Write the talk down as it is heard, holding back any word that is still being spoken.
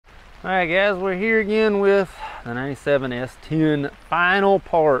Alright guys, we're here again with the 97 S10. Final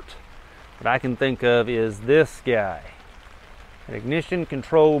part that I can think of is this guy. An ignition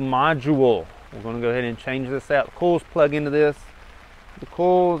control module. We're going to go ahead and change this out. The coils plug into this. The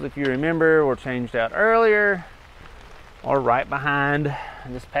coils, if you remember, were changed out earlier or right behind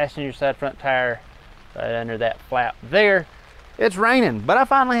this passenger side front tire, right under that flap there. It's raining, but I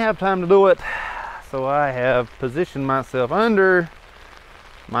finally have time to do it. So I have positioned myself under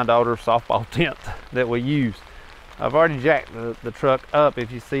my daughter's softball tent that we use. I've already jacked the truck up.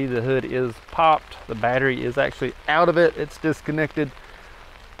 If you see, the hood is popped. The battery is actually out of it. It's disconnected.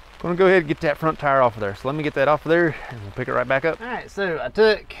 I'm gonna go ahead and get that front tire off of there. So let me get that off of there and we'll pick it right back up. All right, so I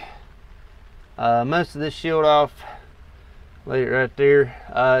took most of this shield off, laid it right there.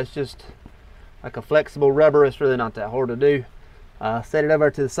 It's just like a flexible rubber. It's really not that hard to do. Set it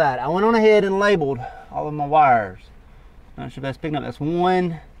over to the side. I went on ahead and labeled all of my wires. Not sure if that's picking up. That's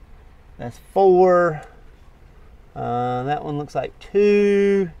 1, that's 4, that one looks like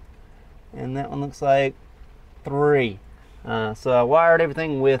 2, and that one looks like 3. So I wired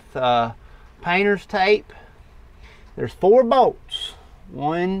everything with painter's tape. There's 4 bolts.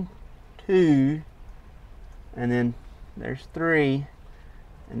 1, 2, and then there's 3,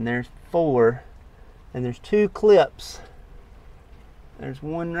 and there's 4, and there's 2 clips. There's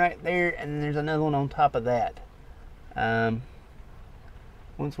one right there, and then there's another one on top of that.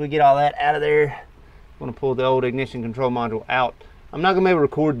 Once we get all that out of there, I'm going to pull the old ignition control module out. I'm not going to be able to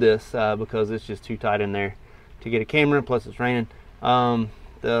record this because it's just too tight in there to get a camera, plus it's raining.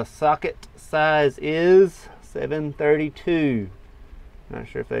 The socket size is 732. Not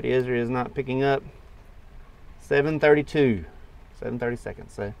sure if that is or is not picking up. 732, 730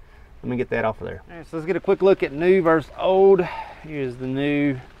 seconds. So let me get that off of there. All right, so let's get a quick look at new versus old. Here's the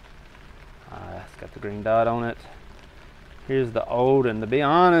new. It's got the green dot on it. Here's the old, and to be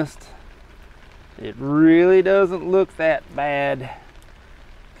honest, it really doesn't look that bad.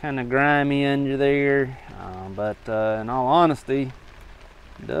 Kind of grimy under there, but in all honesty,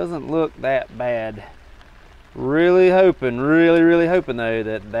 it doesn't look that bad. Really hoping though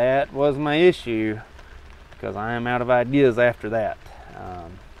that was my issue, because I am out of ideas after that.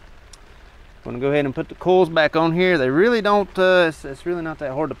 I'm going to go ahead and put the coils back on here. They really don't, it's really not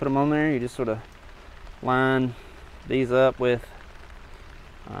that hard to put them on there. You just sort of line these up with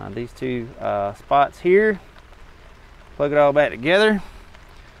these 2 spots here. Plug it all back together.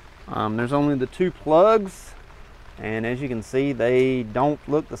 There's only the 2 plugs, and as you can see, they don't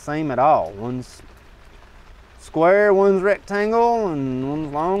look the same at all. One's square, one's rectangle, and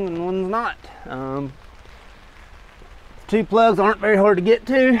one's long and one's not. 2 plugs aren't very hard to get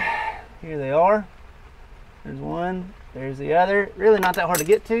to. Here they are. There's one, there's the other. Really not that hard to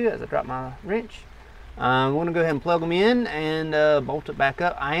get to as I drop my wrench. I'm going to go ahead and plug them in and bolt it back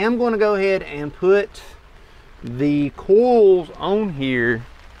up. I am going to go ahead and put the coils on here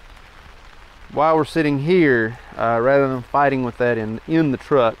while we're sitting here rather than fighting with that in the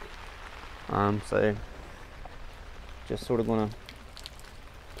truck. So just sort of going to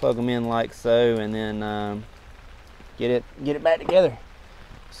plug them in like so, and then get it back together.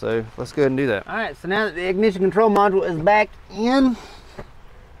 So let's go ahead and do that. All right, so now that the ignition control module is back in,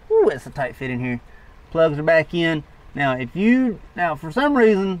 ooh, it's a tight fit in here. Plugs are back in. Now, for some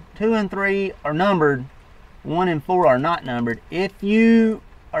reason, 2 and 3 are numbered, 1 and 4 are not numbered. If you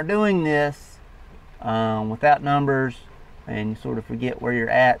are doing this without numbers and you sort of forget where you're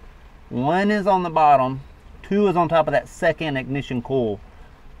at, 1 is on the bottom, 2 is on top of that second ignition coil,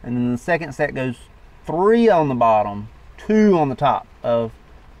 and then the second set goes 3 on the bottom, 2 on the top of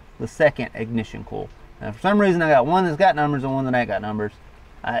the second ignition coil. Now, for some reason, I got one that's got numbers and one that ain't got numbers.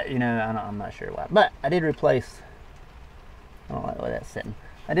 I'm not sure why, but I did replace. I don't like the way that's sitting.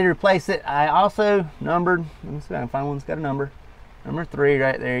 I did replace it. I also numbered. Let me see if I can find one that's got a number. Number 3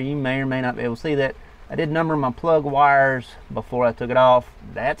 right there. You may or may not be able to see that. I did number my plug wires before I took it off.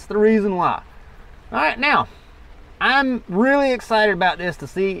 That's the reason why. All right, now I'm really excited about this to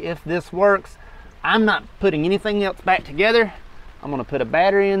see if this works. I'm not putting anything else back together. I'm gonna put a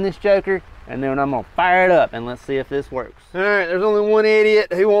battery in this joker, and then I'm gonna fire it up and let's see if this works. All right, there's only one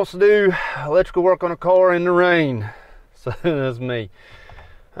idiot who wants to do electrical work on a car in the rain. So that's me.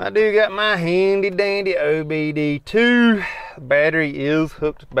 I do got my handy dandy OBD2. Battery is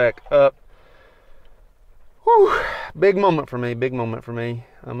hooked back up. Whew, big moment for me, big moment for me.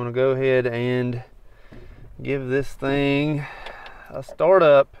 I'm gonna go ahead and give this thing a start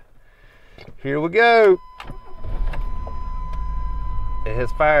up. Here we go. It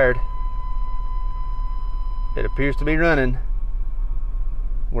has fired. It appears to be running.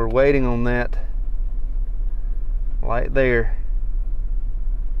 We're waiting on that light there.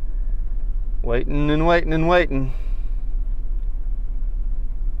 Waiting and waiting and waiting.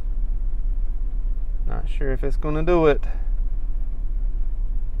 Not sure if it's gonna do it.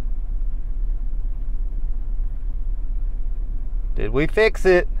 Did we fix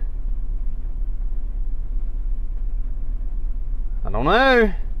it? I don't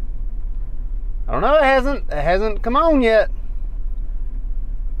know. I don't know, it hasn't come on yet.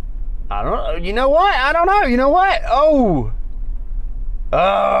 I don't know, you know what? I don't know, you know what? Oh!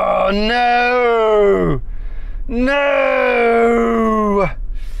 Oh, no! No!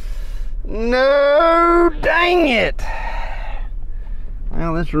 No! Dang it!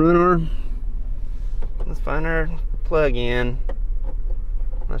 Well, let's find our plug-in.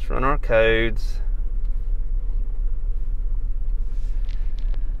 Let's run our codes.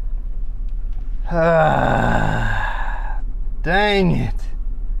 Dang it.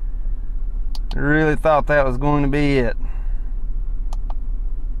 I really thought that was going to be it.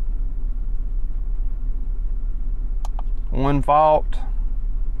 One fault.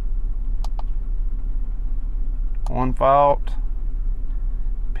 One fault.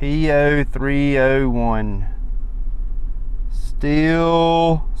 P0301.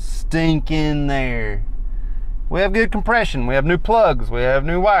 Still stinking there. We have good compression. We have new plugs. We have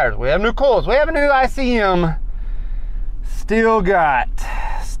new wires. We have new coils. We have a new ICM. Still got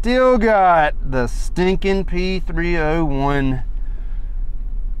the stinking P301.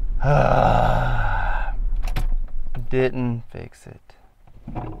 Didn't fix it.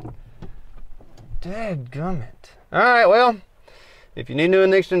 Dadgummit. All right, well, if you need a new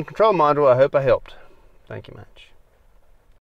ignition control module, I hope I helped. Thank you much.